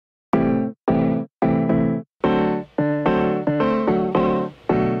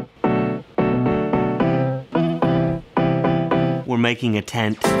We're making a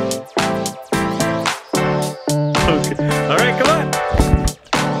tent. Okay. All right, come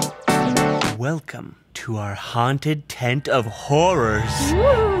on. Welcome to our haunted tent of horrors.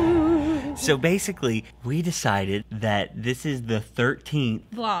 Woo. So basically, we decided that this is the 13th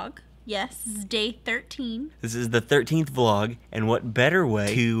vlog. Yes, this is day 13. This is the 13th vlog, and what better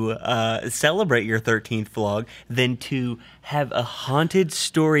way to celebrate your 13th vlog than to have a haunted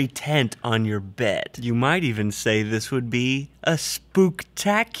story tent on your bed. You might even say this would be a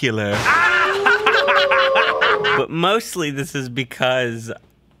spooktacular. But mostly this is because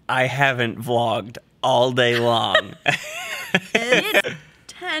I haven't vlogged all day long. It's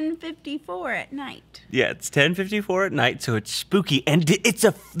 10:54 at night. Yeah, it's 10:54 at night, so it's spooky, and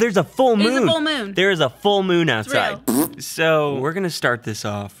there's a full moon. It's a full moon. There is a full moon outside. It's So we're gonna start this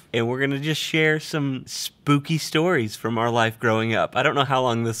off, and we're gonna just share some spooky stories from our life growing up. I don't know how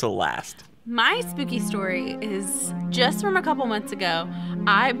long this will last. My spooky story is just from a couple months ago.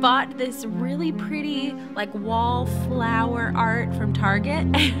 I bought this really pretty, like, wallflower art from Target.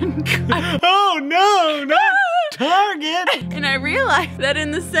 And Oh no, not Target! And I realized that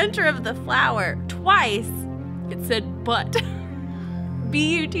in the center of the flower, twice, it said butt.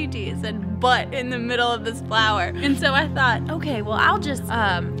 B-U-T-T, it said butt in the middle of this flower. And so I thought, okay, well, I'll just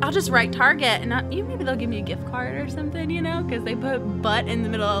write Target, and maybe they'll give me a gift card or something, you know, because they put butt in the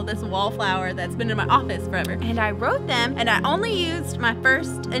middle of this wallflower that's been in my office forever. And I wrote them, and I only used my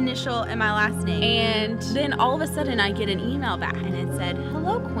first initial and my last name. And then all of a sudden, I get an email back, and it said,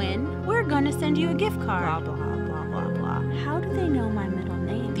 "Hello, Quinn, we're gonna send you a gift card." Blah, blah, blah, blah, blah. How do they know my middle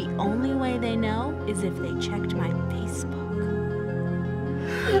name? The only way they know is if they checked my Facebook.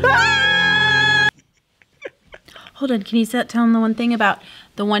 Hold on, can you tell them the one thing about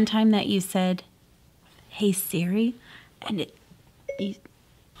the one time that you said, "Hey Siri," and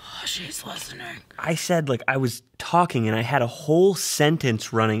she's listening. I said, like, I was talking and I had a whole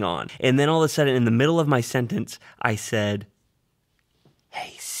sentence running on, and then all of a sudden in the middle of my sentence I said,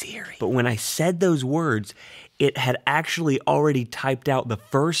 "Hey Siri." But when I said those words, it had actually already typed out the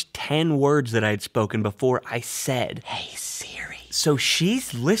first 10 words that I had spoken before I said, "Hey Siri." So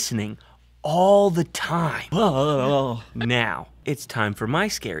she's listening all the time. Oh. Now, it's time for my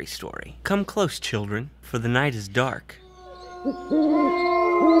scary story. Come close, children, for the night is dark.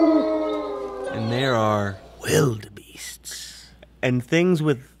 And there are wildebeests. And things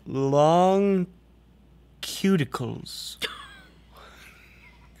with long cuticles.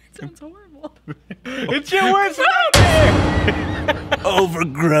 Sounds horrible. It's your worst nightmare!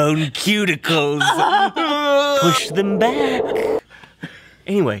 Overgrown cuticles. Push them back.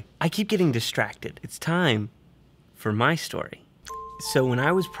 Anyway, I keep getting distracted. It's time for my story. So when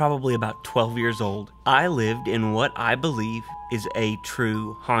I was probably about 12 years old, I lived in what I believe is a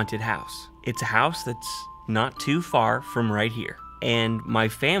true haunted house. It's a house that's not too far from right here. And my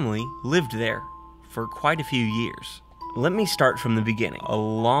family lived there for quite a few years. Let me start from the beginning. A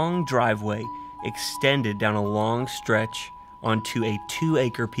long driveway extended down a long stretch onto a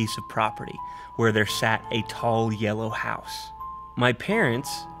 2-acre piece of property where there sat a tall yellow house. My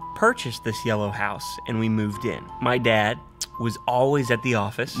parents purchased this yellow house and we moved in. My dad was always at the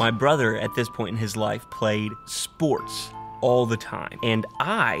office. My brother, at this point in his life, played sports all the time. And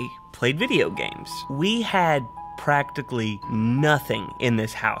I played video games. We had practically nothing in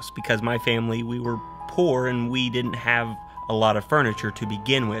this house because my family, we were poor and we didn't have a lot of furniture to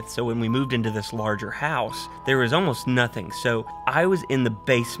begin with. So when we moved into this larger house, there was almost nothing. So I was in the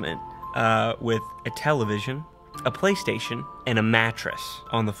basement with a television, a PlayStation, and a mattress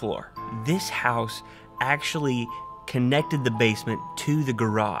on the floor. This house actually connected the basement to the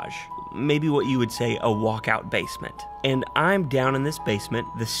garage. Maybe what you would say a walkout basement. And I'm down in this basement.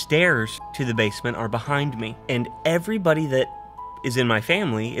 The stairs to the basement are behind me. And everybody that is in my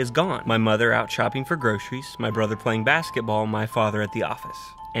family is gone. My mother out shopping for groceries, my brother playing basketball, my father at the office.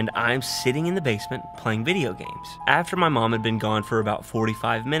 And I'm sitting in the basement playing video games. After my mom had been gone for about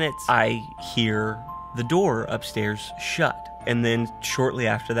 45 minutes, I hear the door upstairs shut. And then shortly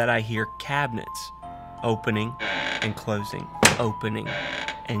after that, I hear cabinets opening and closing, opening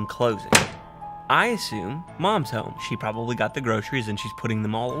and closing. I assume Mom's home. She probably got the groceries and she's putting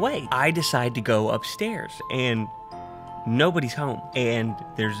them all away. I decide to go upstairs and nobody's home and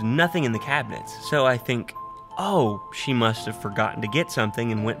there's nothing in the cabinets. So I think, oh, she must have forgotten to get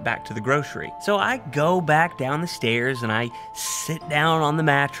something and went back to the grocery. So I go back down the stairs and I sit down on the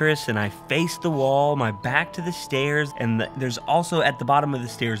mattress and I face the wall, my back to the stairs, and there's also at the bottom of the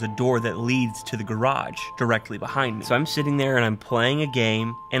stairs a door that leads to the garage directly behind me. So I'm sitting there and I'm playing a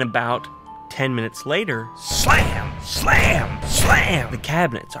game, and about 10 minutes later, slam! Slam! Slam! The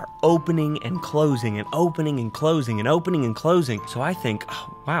cabinets are opening and closing and opening and closing and opening and closing. So I think,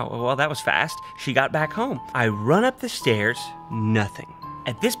 oh, wow, well, that was fast. She got back home. I run up the stairs, nothing.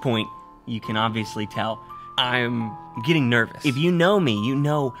 At this point, you can obviously tell I'm getting nervous. If you know me, you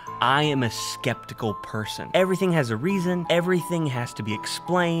know I am a skeptical person. Everything has a reason. Everything has to be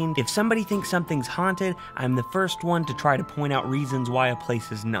explained. If somebody thinks something's haunted, I'm the first one to try to point out reasons why a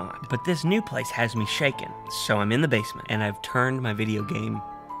place is not. But this new place has me shaken. So I'm in the basement, and I've turned my video game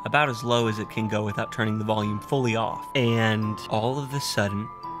about as low as it can go without turning the volume fully off. And all of a sudden,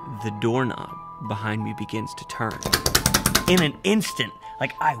 the doorknob behind me begins to turn. In an instant,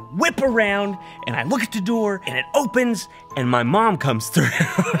 like I whip around and I look at the door and it opens and my mom comes through.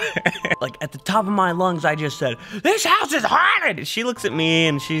 Like at the top of my lungs, I just said, "This house is haunted!" She looks at me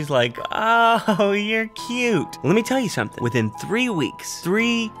and she's like, "Oh, you're cute." Let me tell you something. Within 3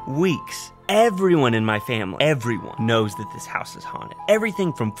 weeks, everyone in my family, everyone knows that this house is haunted.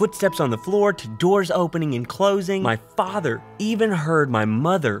 Everything from footsteps on the floor to doors opening and closing. My father even heard my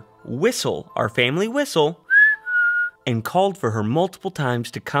mother whistle, our family whistle, and called for her multiple times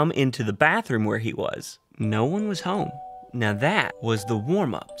to come into the bathroom where he was. No one was home. Now that was the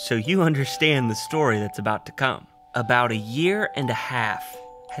warm-up, so you understand the story that's about to come. About 1.5 years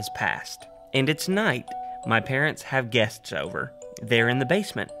has passed, and it's night. My parents have guests over. They're in the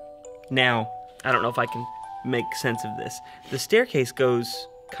basement. Now, I don't know if I can make sense of this. The staircase goes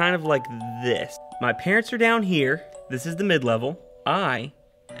kind of like this. My parents are down here. This is the mid-level. I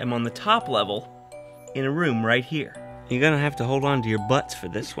am on the top level in a room right here. You're gonna have to hold on to your butts for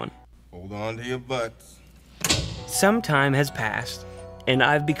this one. Hold on to your butts. Some time has passed, and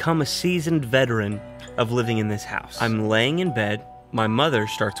I've become a seasoned veteran of living in this house. I'm laying in bed. My mother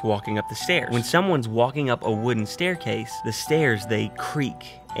starts walking up the stairs. When someone's walking up a wooden staircase, the stairs, they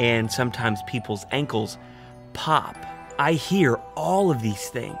creak, and sometimes people's ankles pop. I hear all of these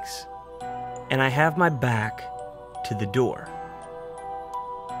things, and I have my back to the door.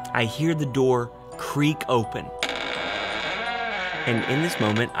 I hear the door creak open. And in this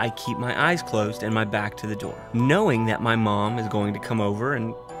moment, I keep my eyes closed and my back to the door, knowing that my mom is going to come over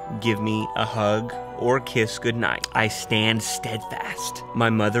and give me a hug or a kiss goodnight. I stand steadfast.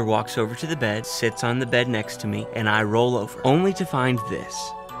 My mother walks over to the bed, sits on the bed next to me, and I roll over, only to find this: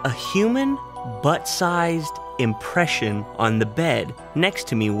 a human butt-sized impression on the bed next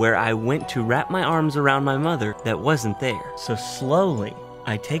to me where I went to wrap my arms around my mother that wasn't there. So slowly,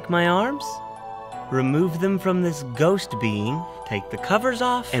 I take my arms, remove them from this ghost being, take the covers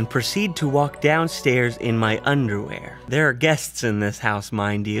off, and proceed to walk downstairs in my underwear. There are guests in this house,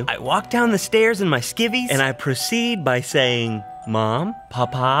 mind you. I walk down the stairs in my skivvies, and I proceed by saying, "Mom,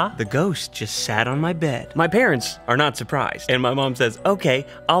 Papa." The ghost just sat on my bed. My parents are not surprised, and my mom says, "Okay,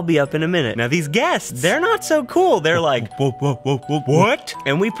 I'll be up in a minute." Now these guests, they're not so cool. They're like, "What?"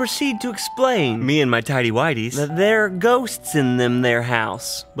 And we proceed to explain, me and my tidy whities, that there are ghosts in their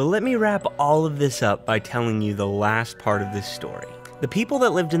house. But let me wrap all of this up by telling you the last part of this story. The people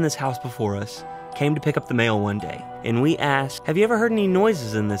that lived in this house before us came to pick up the mail one day, and we asked, "Have you ever heard any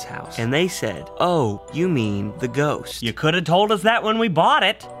noises in this house?" And they said, "Oh, you mean the ghost. You could have told us that when we bought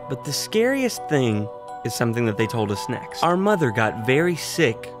it." But the scariest thing is something that they told us next. Our mother got very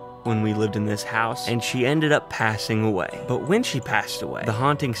sick when we lived in this house, and she ended up passing away. But when she passed away, the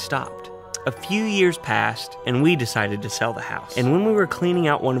haunting stopped. A few years passed, and we decided to sell the house. And when we were cleaning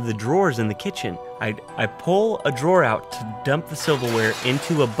out one of the drawers in the kitchen, I pull a drawer out to dump the silverware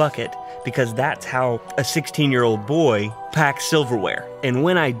into a bucket, because that's how a 16-year-old boy packs silverware. And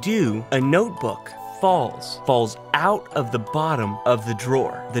when I do, a notebook falls out of the bottom of the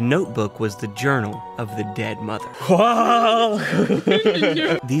drawer. The notebook was the journal of the dead mother. Whoa!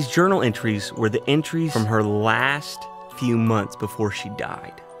 These journal entries were the entries from her last few months before she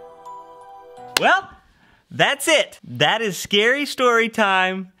died. Well, that's it. That is Scary Story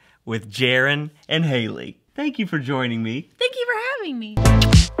Time with Jaron and Haley. Thank you for joining me. Thank you for having me.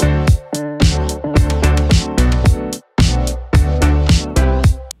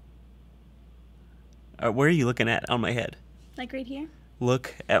 Where are you looking at on my head? Like right here?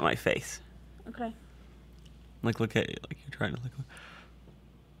 Look at my face. Okay. Like look at you, like you're trying to look.